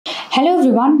Hello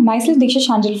everyone, myself Diksha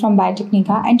Shanjal from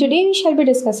Biotechnica, and today we shall be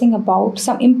discussing about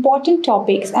some important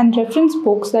topics and reference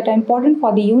books that are important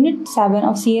for the Unit 7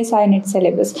 of CSIR NET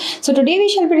syllabus. So today we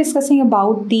shall be discussing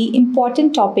about the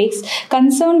important topics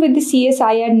concerned with the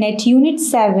CSIR NET Unit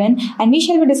 7, and we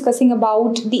shall be discussing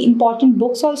about the important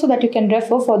books also that you can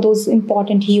refer for those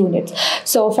important units.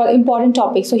 So for important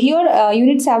topics, so here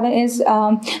Unit 7 is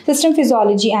System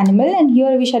Physiology Animal, and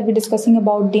here we shall be discussing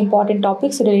about the important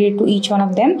topics related to each one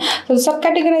of them. So the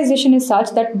subcategorization is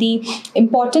such that the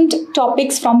important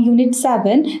topics from Unit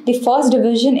 7, the first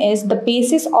division is the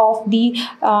basis of the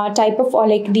type of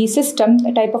the system,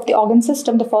 type of the organ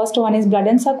system. The first one is blood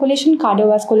and circulation,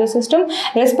 cardiovascular system,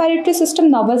 respiratory system,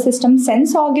 nervous system,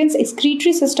 sense organs,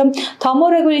 excretory system,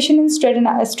 thermoregulation and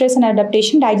stress and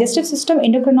adaptation, digestive system,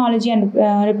 endocrinology and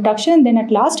reproduction, and then at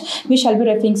last we shall be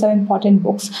referring some important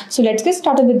books. So let's get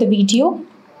started with the video,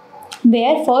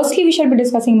 where firstly we shall be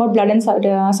discussing about blood and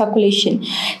circulation.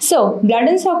 So blood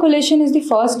and circulation is the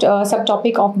first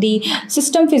subtopic of the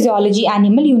System Physiology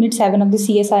Animal Unit 7 of the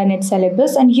CSIR NET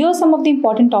syllabus, and here some of the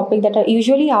important topics that are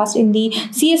usually asked in the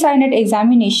CSIR NET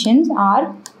examinations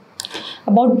are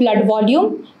about blood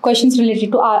volume, questions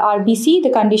related to RBC, the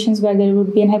conditions where there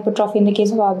would be an hypertrophy in the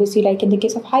case of RBC, like in the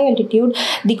case of high altitude,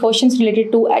 the questions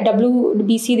related to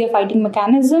WBC, their fighting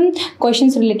mechanism,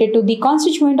 questions related to the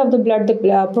constituent of the blood,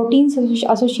 the proteins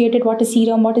associated, what is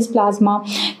serum, what is plasma,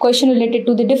 question related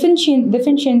to the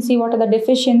deficiency, what are the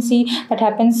deficiency that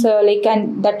happens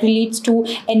and that relates to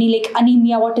any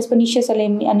anemia, what is pernicious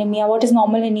anemia, what is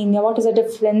normal anemia, what is the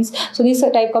difference. So these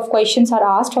type of questions are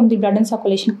asked from the blood and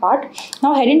circulation part.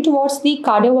 Now heading towards the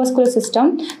cardiovascular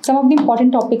system, some of the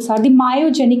important topics are the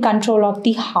myogenic control of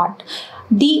the heart,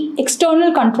 the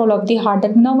external control of the heart, the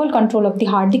nerval control of the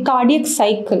heart, the cardiac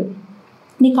cycle,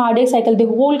 the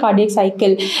whole cardiac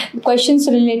cycle, questions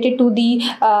related to the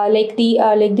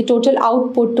total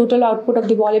output of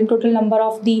the volume, total number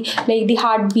of the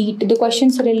heartbeat, the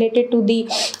questions related to the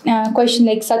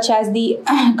question such as the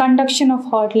conduction of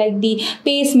heart, like the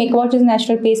pacemaker, what is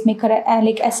natural pacemaker,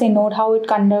 SA node, how it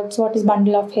conducts, what is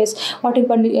bundle of His, what is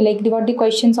bundle, what the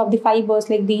questions of the fibers,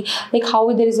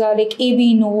 how there is a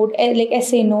AV node,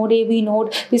 SA node, AV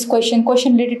node, this question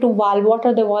related to valve, what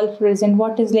are the valves present,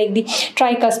 what is the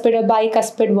tricuspid or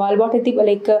bicuspid valve, what are the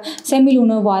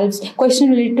semilunar valves, question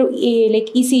related to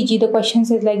ECG, the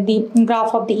questions is the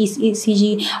graph of the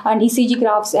ECG and ECG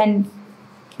graphs, and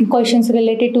questions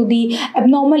related to the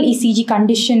abnormal ECG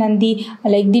condition and the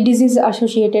disease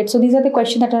associated. So these are the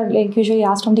questions that are usually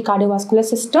asked from the cardiovascular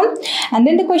system. And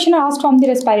then the question are asked from the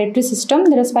respiratory system.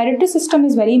 The respiratory system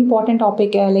is very important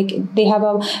topic. They have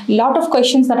a lot of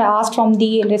questions that are asked from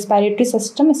the respiratory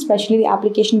system, especially the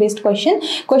application based question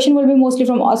will be mostly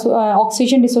from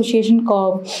oxygen dissociation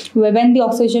curve, when the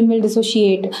oxygen will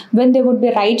dissociate, when there would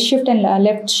be right shift and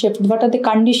left shift, what are the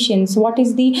conditions, what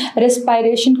is the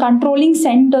respiration controlling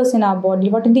center in our body,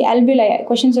 what are the alveoli,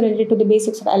 questions related to the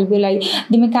basics of alveoli,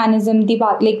 the mechanism, the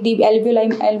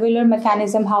alveolar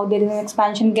mechanism, how there is an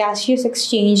expansion, gaseous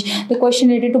exchange, the question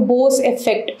related to Bose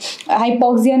effect,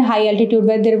 hypoxia and high altitude,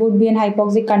 where there would be an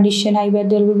hypoxic condition, where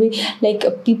there will be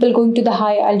people going to the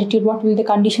high altitude, what will be the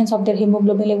conditions of their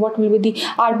hemoglobin, what will be the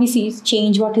RBC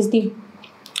change, what is the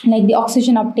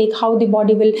oxygen uptake, how the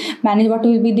body will manage, what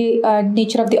will be the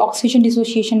nature of the oxygen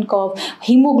dissociation curve,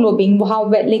 hemoglobin, how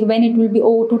when it will be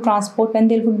O2 transport, when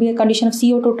there will be a condition of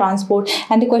CO2 transport,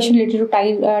 and the question related to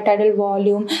tidal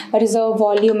volume, reserve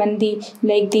volume, and the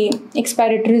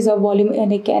expiratory reserve volume,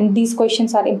 and these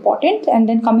questions are important. And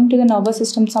then coming to the nervous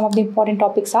system, some of the important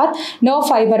topics are nerve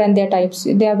fiber and their types.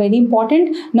 They are very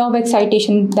important. Nerve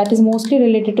excitation, that is mostly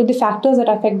related to the factors that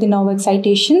affect the nerve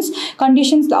excitations,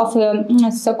 conditions of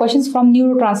questions from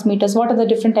neurotransmitters, what are the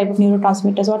different type of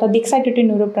neurotransmitters, what are the excitatory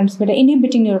neurotransmitter,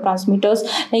 inhibiting neurotransmitters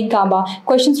like GABA,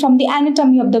 questions from the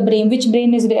anatomy of the brain, which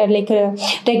brain is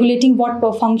regulating what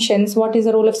functions, what is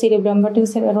the role of cerebrum, what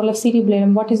is the role of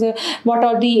cerebellum, what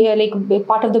are the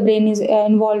part of the brain is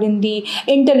involved in the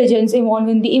intelligence, involved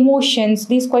in the emotions.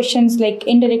 These questions,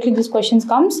 indirectly these questions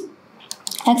comes.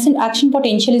 Action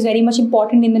potential is very much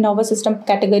important in the nervous system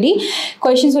category.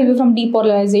 Questions will be from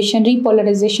depolarization,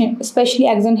 repolarization, especially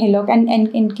axon hillock and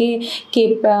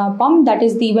NK pump. That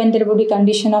is the when there will be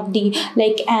condition of the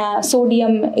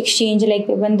sodium exchange,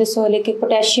 when the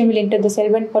potassium will enter the cell,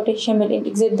 when potassium will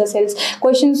exit the cells.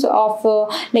 Questions of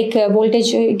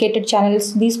voltage gated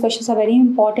channels. These questions are very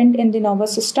important in the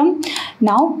nervous system.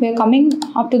 Now we are coming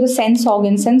up to the sense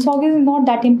organs. Sense organs is not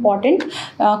that important.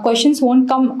 Questions won't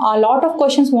come. A lot of questions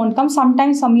questions won't come.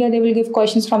 Sometimes some year they will give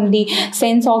questions from the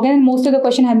sense organ, and most of the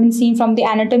question have been seen from the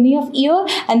anatomy of ear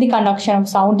and the conduction of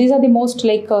sound. These are the most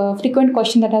frequent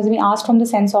question that has been asked from the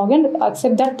sense organ,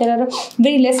 except that there are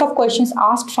very less of questions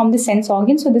asked from the sense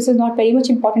organ. So this is not very much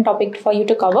important topic for you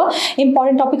to cover.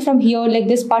 Important topic from here, like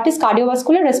this part, is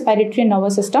cardiovascular, respiratory and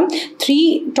nervous system.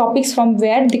 3 topics from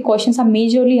where the questions are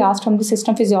majorly asked from the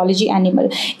system physiology animal.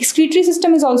 Excretory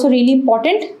system is also really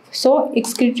important. So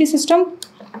excretory system,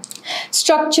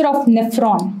 structure of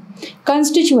nephron,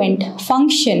 constituent,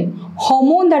 function,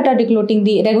 hormone that are regulating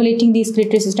the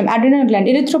excretory system, adrenal gland,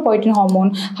 erythropoietin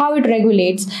hormone, how it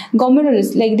regulates,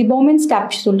 glomerulus, like the Bowman's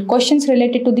capsule, questions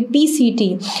related to the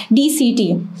PCT,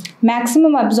 DCT,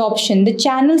 maximum absorption, the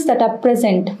channels that are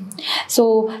present. So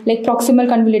like proximal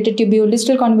convoluted tubule,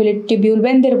 distal convoluted tubule,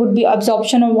 when there would be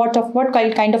absorption, or what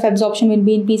kind of absorption will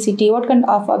be in PCT, what kind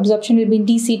of absorption will be in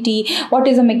DCT, what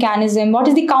is the mechanism, what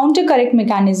is the counter correct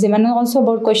mechanism, and also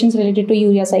about questions related to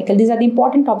urea cycle. These are the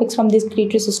important topics from this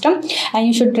excretory system, and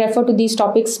you should refer to these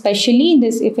topics especially in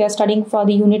this if you are studying for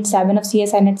the unit 7 of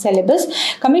CSIR net syllabus.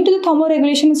 Coming to the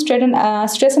thermoregulation,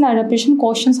 stress and adaptation,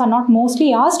 questions are not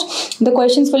mostly asked. The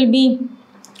questions will be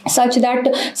such that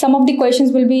some of the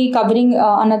questions will be covering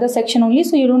another section only,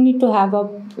 so you don't need to have a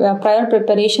prior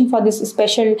preparation for this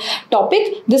special topic.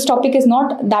 This topic is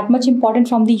not that much important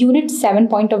from the unit 7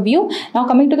 point of view. Now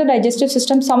coming to the digestive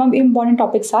system, some of the important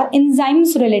topics are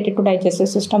enzymes related to digestive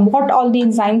system. What all the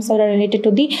enzymes are related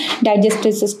to the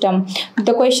digestive system.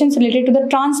 The questions related to the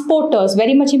transporters,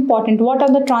 very much important. What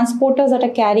are the transporters that are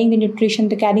carrying the nutrition,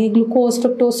 they carrying glucose,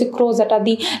 fructose, sucrose, that are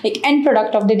the end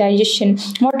product of the digestion.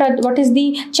 What is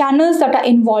the channels that are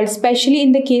involved, especially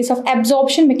in the case of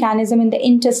absorption mechanism in the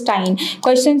intestine.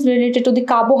 Questions related to the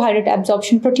carbohydrate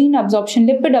absorption, protein absorption,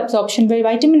 lipid absorption,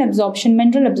 vitamin absorption,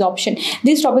 mineral absorption.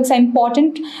 These topics are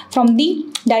important from the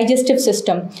digestive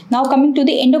system. Now coming to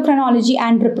the endocrinology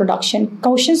and reproduction.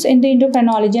 Questions in the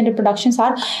endocrinology and reproductions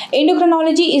are,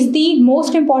 endocrinology is the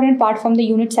most important part from the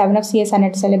unit 7 of CSIR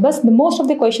net syllabus. The most of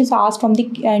the questions are asked from the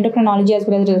endocrinology as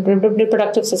well as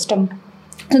reproductive system.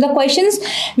 So the questions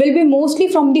will be mostly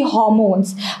from the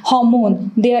hormones,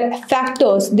 their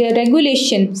factors, their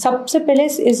regulation. सबसे पहले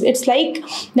it's like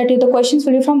that the questions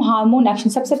will be from hormone action.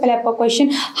 सबसे पहले आपका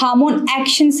question hormone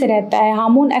action से रहता है.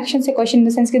 Hormone action से question in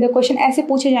the sense कि the question ऐसे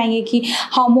पूछे जाएंगे कि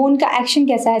hormone का action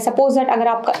कैसा है. Suppose that अगर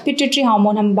आपका pituitary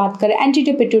hormone हम बात करें,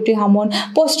 anterior pituitary hormone,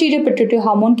 posterior pituitary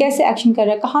hormone कैसे action कर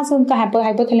रहा है, कहाँ से उनका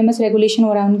hypothalamus regulation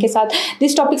हो रहा है उनके साथ.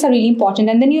 These topics are really important.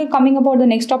 And then you are coming about the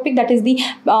next topic, that is the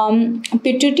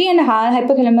pituitary and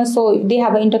hypothalamus, so they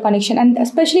have an interconnection. And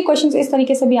especially questions इस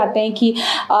तरीके से भी आते हैं कि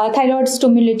thyroid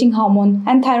stimulating hormone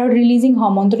and thyroid releasing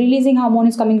hormone. The releasing hormone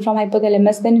is coming from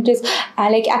hypothalamus, then it is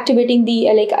like activating the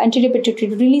anterior pituitary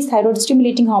to release thyroid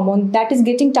stimulating hormone that is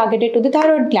getting targeted to the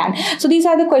thyroid gland. So these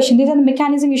are the questions, these are the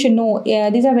mechanism you should know.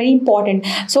 These are very important.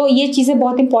 So ये चीज़ें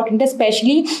बहुत important है.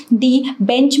 Especially the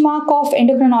benchmark of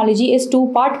endocrinology is 2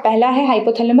 part. पहला है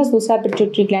hypothalamus, दूसरा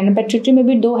pituitary gland. Pituitary में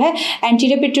भी 2 है,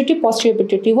 anterior pituitary, posterior pituitary.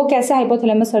 वो कैसे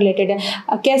hypothalamus related है,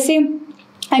 कैसे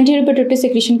एंटीरियर पिट्यूटरी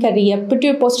सिक्रीशन कर रही है,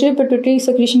 पोस्टीरियर पिट्यूटरी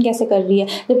सिक्रीशन कैसे कर रही है,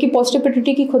 जबकि पोस्टीरियर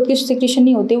पिट्यूटरी की खुद की सिक्रीशन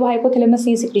नहीं होती, वो हाइपोथैलेमस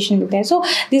से सिक्रीशन देते हैं. So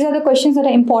these are the questions that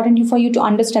are important for you to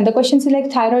understand. The questions like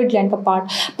thyroid gland का पार्ट,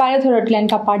 पैराथायराइड ग्लैंड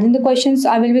का part. Then the questions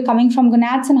will be coming from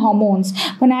gonads and hormones.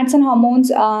 Gonads and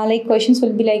hormones like questions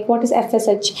will be like what is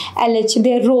FSH, LH,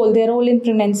 their role in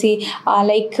pregnancy,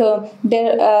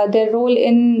 their role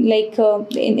in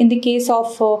in the case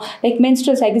of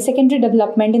menstrual cycle, secondary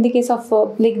development. In the case of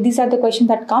these are the questions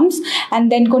that comes.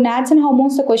 And then gonads and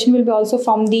hormones, the question will be also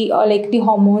from the the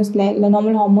hormones, like the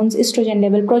normal hormones, estrogen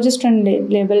level,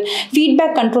 progesterone level,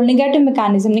 feedback control, negative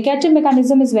mechanism. Negative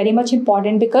mechanism is very much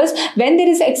important because when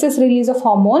there is excess release of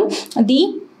hormone, the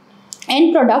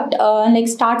end product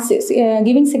starts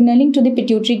giving signaling to the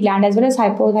pituitary gland as well as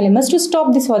hypothalamus to stop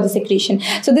this further secretion.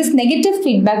 So this negative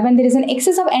feedback, when there is an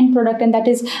excess of end product, and that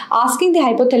is asking the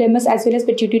hypothalamus as well as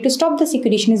pituitary to stop the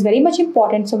secretion, is very much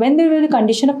important. So when there is a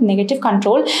condition of negative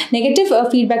control, negative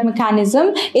feedback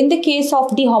mechanism in the case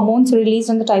of the hormones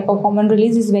released and the type of hormone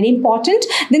release is very important.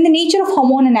 Then the nature of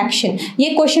hormone and action, ये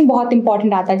question बहुत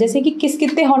important आता है, जैसे कि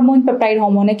कितने hormone, peptide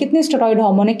hormone है, कितने steroid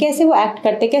hormone है, कैसे वो एक्ट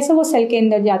करते हैं, कैसे वो सेल के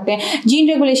अंदर जाते हैं, जीन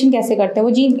रेगुलेशन कैसे करते हैं,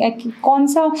 वो जीन कौन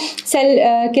सा सेल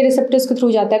के रिसेप्टर्स के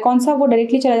थ्रू जाता है, कौन सा वो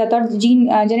डायरेक्टली चला जाता है और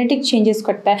जीन जेनेटिक चेंजेस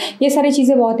करता है. ये सारी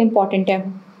चीज़ें बहुत इंपॉर्टेंट है.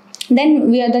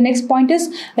 Then the next point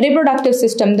is reproductive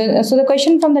system. So the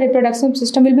question from the reproductive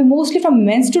system will be mostly from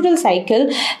menstrual cycle,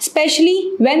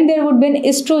 especially when there would be an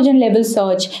estrogen level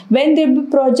surge, when there will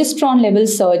be progesterone level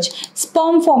surge,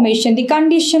 sperm formation, the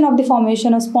condition of the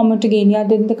formation of spermatogonia,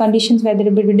 then the conditions where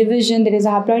there will be division, there is a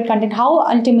haploid content, how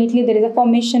ultimately there is a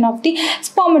formation of the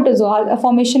spermatozoa, a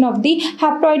formation of the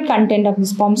haploid content of the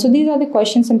sperm. So these are the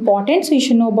questions important. So you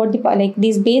should know about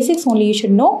these basics only you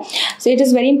should know. So it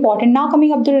is very important. Now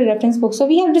coming up to the reference book. So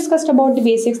we have discussed about the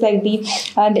basics like the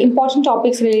important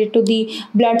topics related to the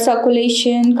blood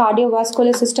circulation,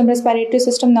 cardiovascular system, respiratory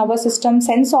system, nervous system,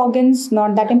 sense organs,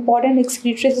 not that important,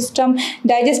 excretory system,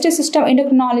 digestive system,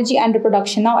 endocrinology and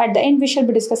reproduction. Now at the end we shall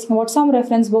be discussing about some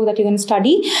reference book that you can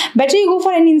study. Better you go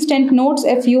for any instant notes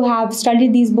if you have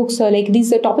studied these books, like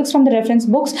these topics from the reference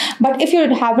books. But if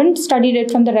you haven't studied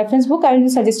it from the reference book, I will be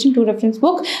suggesting two reference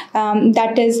book.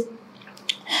 That is,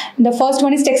 the first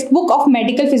one is Textbook of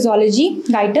Medical Physiology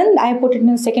Guidance. I have put it in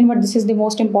the second, but this is the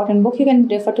most important book. You can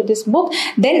refer to this book.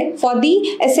 Then for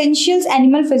the Essentials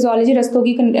Animal Physiology,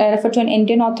 Rastogi, you can refer to an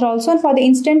Indian author also. And for the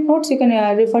instant notes, you can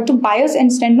refer to Bios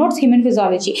Instant Notes, Human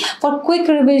Physiology. For quick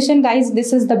revision, guys,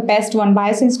 this is the best one.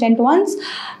 Bios Instant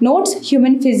Notes,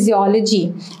 Human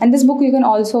Physiology. And this book you can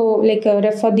also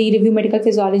refer the Review Medical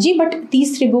Physiology. But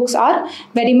these three books are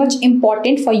very much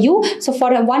important for you. So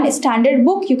for one standard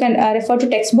book, you can refer to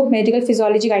Textbook Medical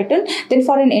Physiology Guidance. Then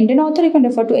for an Indian author, you can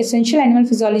refer to Essential Animal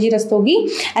Physiology, Rastogi.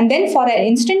 And then for an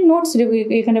instant notes,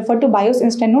 you can refer to Bios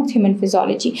Instant Notes, Human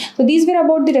Physiology. So these were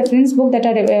about the reference book that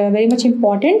are very much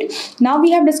important. Now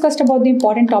we have discussed about the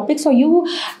important topics. So you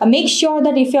make sure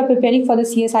that if you are preparing for the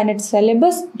CSIR NET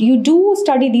syllabus, you do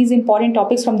study these important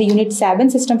topics from the Unit 7,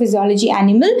 System Physiology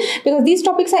Animal, because these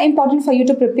topics are important for you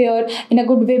to prepare in a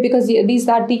good way, because these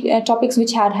are the topics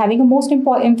which are having a most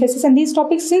important emphasis. And these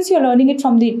topics, since you are learning it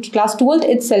from the class 12th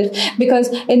itself, because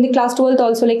in the class 12th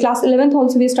also, like class 11th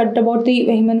also, we studied about the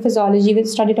human physiology, we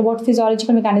studied about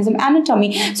physiological mechanism,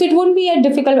 anatomy. So it won't be a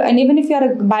difficult, and even if you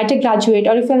are a biotech graduate,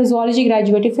 or if you are a zoology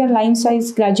graduate, if you are a life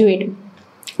science graduate,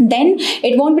 then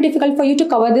it won't be difficult for you to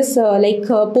cover this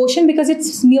portion, because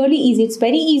it's merely easy. It's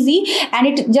very easy and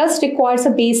it just requires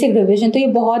a basic revision. तो ये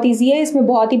बहुत easy है, इसमें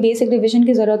बहुत ही basic revision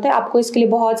की ज़रूरत है. आपको इसके लिए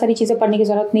बहुत सारी चीज़ें पढ़ने की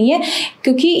ज़रूरत नहीं है,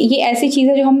 क्योंकि ये ऐसी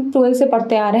चीज़ें जो हम 12 से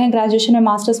पढ़ते आ रहे हैं ग्रेजुएशन में,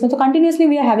 मास्टर्स में, तो continuously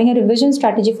we are having a revision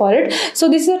strategy for it. So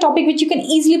this is a topic which you can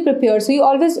easily prepare. So you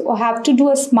always have to do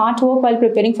a smart work while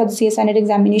preparing for the CSIR NET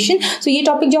examination. So ये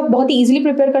topic जो आप बहुत ही easily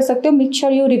prepare कर सकते हो, make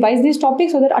sure you revise these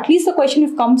topics so that at least the question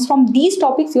if comes from these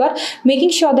topics, you are making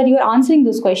sure that you are answering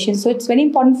those questions. So it's very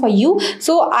important for you.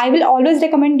 So I will always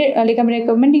recommend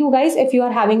you guys, if you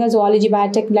are having a zoology,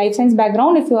 biotech, life science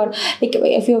background, if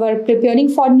you are preparing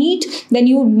for NEET, then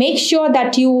you make sure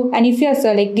that you, and if you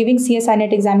are giving CSIR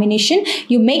NET examination,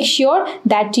 you make sure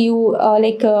that you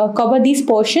cover these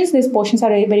portions. These portions are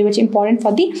very, very much important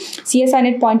for the CSIR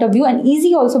NET point of view, and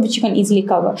easy also, which you can easily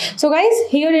cover. So guys,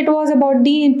 here it was about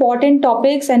the important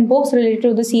topics and books related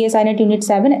to the CSIR NET Unit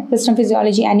 7, System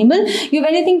Physiology Animal. You have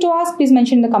anything to ask, please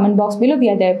mention in the comment box below. We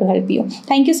are there to help you.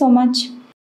 Thank you so much.